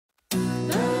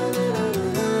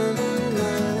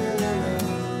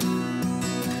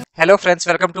Hello friends,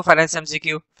 welcome to Finance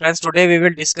MCQ. Friends, today we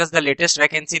will discuss the latest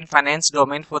vacancy in finance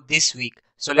domain for this week.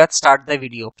 So let's start the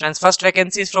video. Friends, first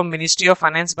vacancy is from Ministry of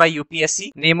Finance by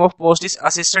UPSC. Name of post is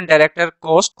Assistant Director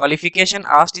Cost. Qualification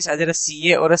asked is either a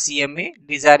CA or a CMA.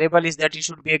 Desirable is that you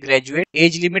should be a graduate.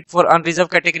 Age limit for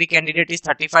unreserved category candidate is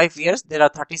 35 years. There are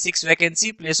 36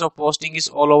 vacancy. Place of posting is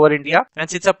all over India.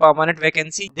 Friends, it's a permanent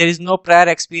vacancy. There is no prior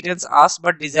experience asked,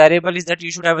 but desirable is that you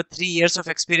should have a 3 years of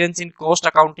experience in cost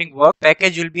accounting work.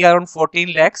 Package will be around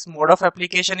 14 lakhs. Mode of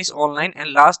application is online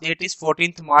and last date is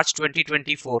 14th March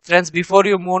 2024. Friends, before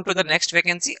you move on to the next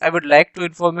vacancy, I would like to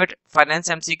inform you at Finance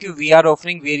MCQ we are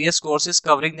offering various courses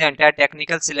covering the entire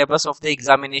technical syllabus of the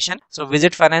examination. So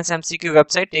visit Finance MCQ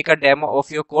website, take a demo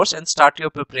of your course and start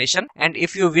your preparation. And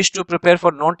if you wish to prepare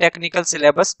for non-technical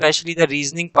syllabus, especially the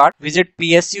reasoning part, visit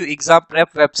PSU exam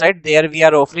prep website. There we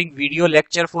are offering video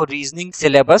lecture for reasoning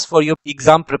syllabus for your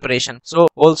exam preparation. So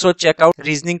also check out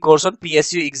reasoning course on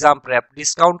PSU exam prep.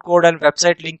 Discount code and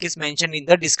website link is mentioned in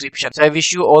the description. So I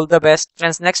wish you all the best.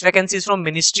 Friends, next vacancy is from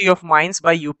Ministry of Mines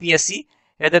by UPSC.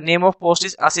 Here the name of post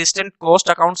is Assistant Cost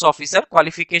Accounts Officer.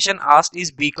 Qualification asked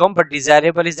is BCom, but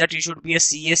desirable is that you should be a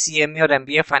CA, CMA or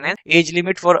MBA Finance. Age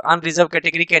limit for unreserved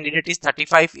category candidate is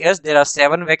 35 years. There are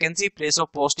 7 vacancy. Place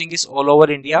of posting is all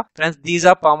over India. Friends, these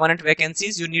are permanent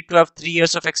vacancies. You need to have 3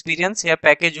 years of experience. Here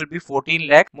package will be 14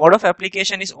 lakh. Mode of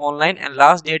application is online and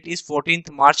last date is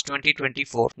 14th March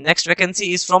 2024. Next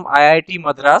vacancy is from IIT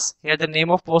Madras. Here the name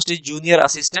of post is Junior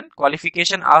Assistant.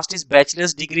 Qualification asked is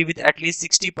bachelor's degree with at least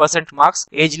 60% marks.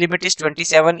 Age limit is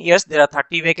 27 years. There are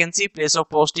 30 vacancy. Place of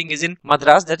posting is in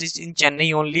Madras, that is in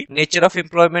Chennai only. Nature of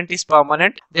employment is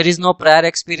permanent. There is no prior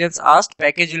experience asked.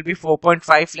 Package will be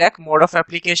 4.5 lakh. Mode of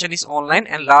application is online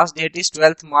and last date is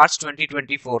 12th March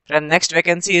 2024. And next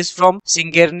vacancy is from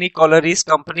Singareni Collieries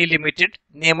Company Limited.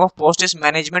 Name of post is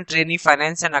Management Trainee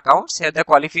Finance and Accounts. Here the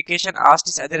qualification asked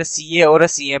is either a CA or a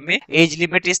CMA. Age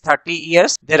limit is 30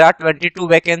 years. There are 22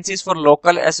 vacancies for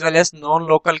local as well as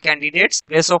non-local candidates.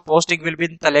 Place of posting will be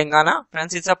in Telangana.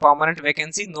 Friends, it's a permanent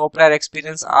vacancy. No prior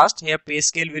experience asked. Here pay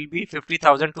scale will be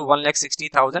 50,000 to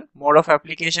 1,60,000. Mode of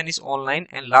application is online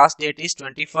and last date is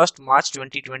 21st March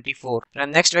 2024.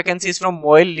 And next vacancy is from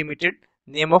Moil Limited.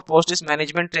 Name of post is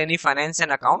Management Trainee Finance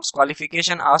and Accounts.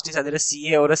 Qualification asked is either a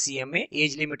CA or a CMA.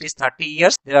 Age limit is 30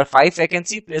 years. There are 5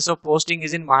 vacancy. Place of posting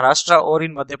is in Maharashtra or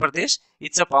in Madhya Pradesh.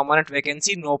 It's a permanent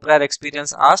vacancy. No prior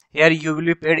experience asked. Here you will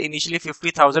be paid initially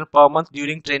 50,000 per month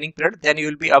during training period. Then you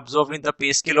will be absorbed in the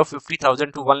pay scale of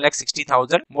 50,000 to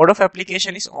 1,60,000. Mode of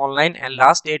application is online and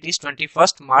last date is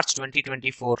 21st March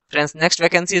 2024. Friends, next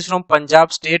vacancy is from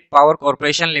Punjab State Power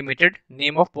Corporation Limited.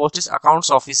 Name of post is Accounts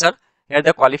Officer. Here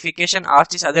the qualification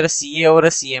asked is either a CA or a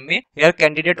CMA. Here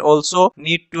candidate also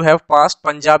need to have passed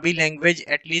Punjabi language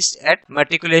at least at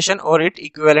matriculation or its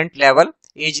equivalent level.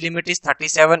 Age limit is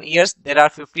 37 years. There are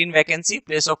 15 vacancy.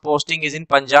 Place of posting is in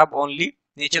Punjab only.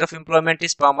 Nature of employment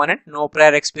is permanent. No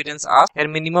prior experience asked. Here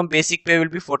minimum basic pay will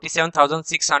be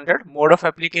 47,600. Mode of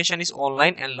application is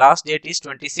online and last date is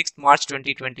 26th March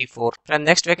 2024. And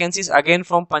next vacancy is again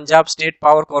from Punjab State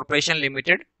Power Corporation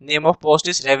Limited. Name of post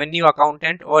is Revenue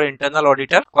Accountant or Internal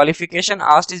Auditor. Qualification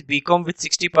asked is BCom with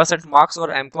 60% marks or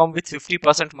MCom with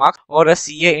 50% marks or a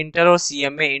CA Inter or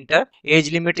CMA Inter.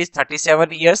 Age limit is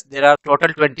 37 years. There are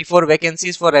total 24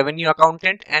 vacancies for Revenue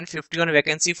Accountant and 51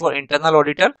 vacancy for Internal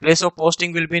Auditor. Place of posting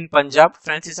will be in Punjab.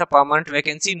 Friends, is a permanent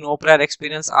vacancy. No prior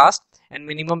experience asked and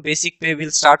minimum basic pay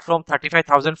will start from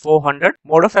 35,400.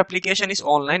 Mode of application is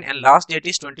online and last date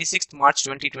is 26th March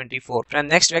 2024. And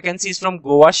next vacancy is from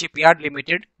Goa Shipyard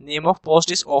Limited. Name of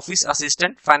post is Office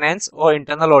Assistant, Finance or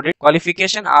Internal Audit.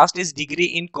 Qualification asked is degree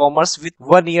in commerce with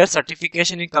 1 year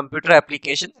certification in computer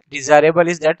application. Desirable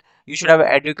is that you should have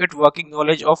adequate working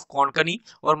knowledge of Konkani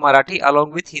or Marathi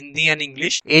along with Hindi and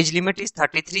English. Age limit is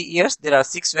 33 years. There are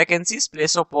 6 vacancies.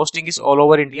 Place of posting is all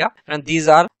over India. And these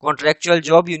are contractual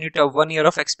job. You need to have 1 year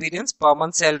of experience. Per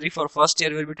month salary for first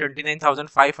year will be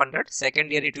 29,500.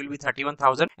 Second year it will be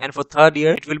 31,000. And for third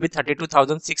year it will be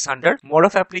 32,600. Mode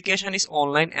of application is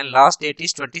online and last date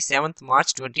is 27th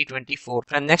March 2024.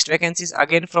 And next vacancy is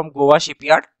again from Goa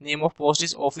Shipyard. Name of post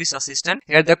is Office Assistant.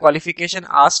 Here the qualification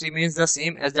asked remains the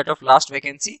same as that of last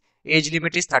vacancy. Age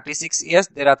limit is 36 years.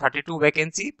 There are 32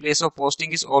 vacancy. Place of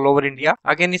posting is all over India.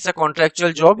 Again, it's a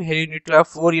contractual job. Here you need to have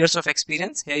 4 years of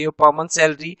experience. Here your per month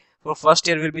salary for first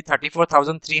year will be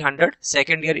 34,300.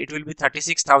 Second year it will be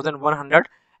 36,100.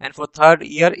 And for third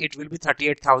year it will be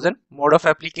 38,000. Mode of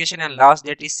application and last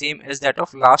date is same as that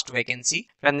of last vacancy.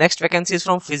 And next vacancy is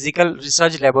from Physical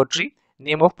Research Laboratory.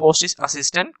 Name of post is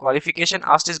assistant. Qualification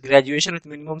asked is graduation with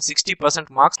minimum 60%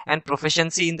 marks and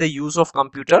proficiency in the use of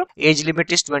computer. Age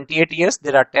limit is 28 years.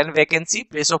 There are 10 vacancy.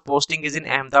 Place of posting is in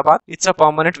Ahmedabad. It's a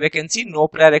permanent vacancy. No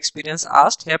prior experience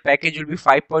asked. Here package will be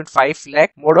 5.5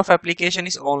 lakh. Mode of application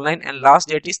is online and last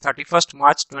date is 31st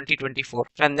March 2024.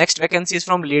 And next vacancy is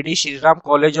from Lady Shriram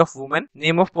College of Women.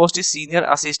 Name of post is senior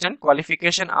assistant.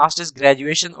 Qualification asked is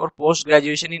graduation or post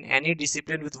graduation in any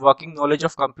discipline with working knowledge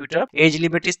of computer. Age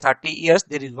limit is 30 years.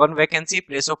 There is one vacancy.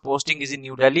 Place of posting is in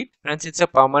New Delhi. Friends, it's a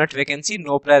permanent vacancy.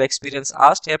 No prior experience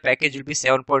asked. Here package will be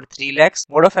 7.3 lakhs.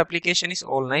 Mode of application is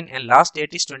online and last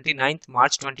date is 29th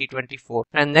March 2024.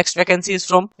 And next vacancy is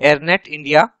from Airnet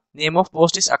India. Name of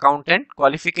post is accountant.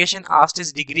 Qualification asked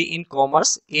is degree in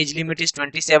commerce. Age limit is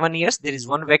 27 years. There is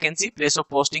one vacancy. Place of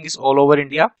posting is all over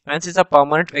India. Once it's a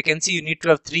permanent vacancy, you need to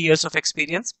have 3 years of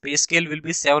experience. Pay scale will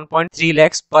be 7.3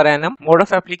 lakhs per annum. Mode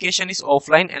of application is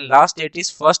offline and last date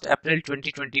is 1st April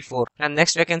 2024. And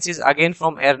next vacancy is again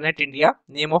from Airnet India.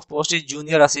 Name of post is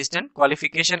junior assistant.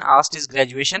 Qualification asked is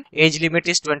graduation. Age limit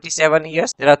is 27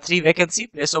 years. There are 3 vacancy.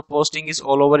 Place of posting is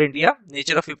all over India.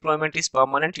 Nature of employment is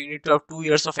permanent. You need to have 2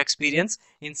 years of experience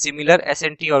in similar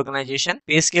S&T organization.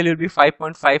 Pay scale will be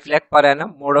 5.5 lakh per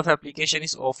annum. Mode of application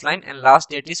is offline and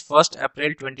last date is 1st April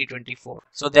 2024.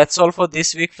 So that's all for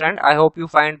this week, friend. I hope you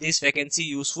find this vacancy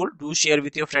useful. Do share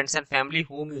with your friends and family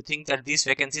whom you think that these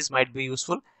vacancies might be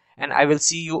useful. And I will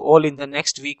see you all in the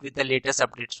next week with the latest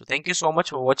updates. So thank you so much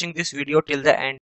for watching this video till the end.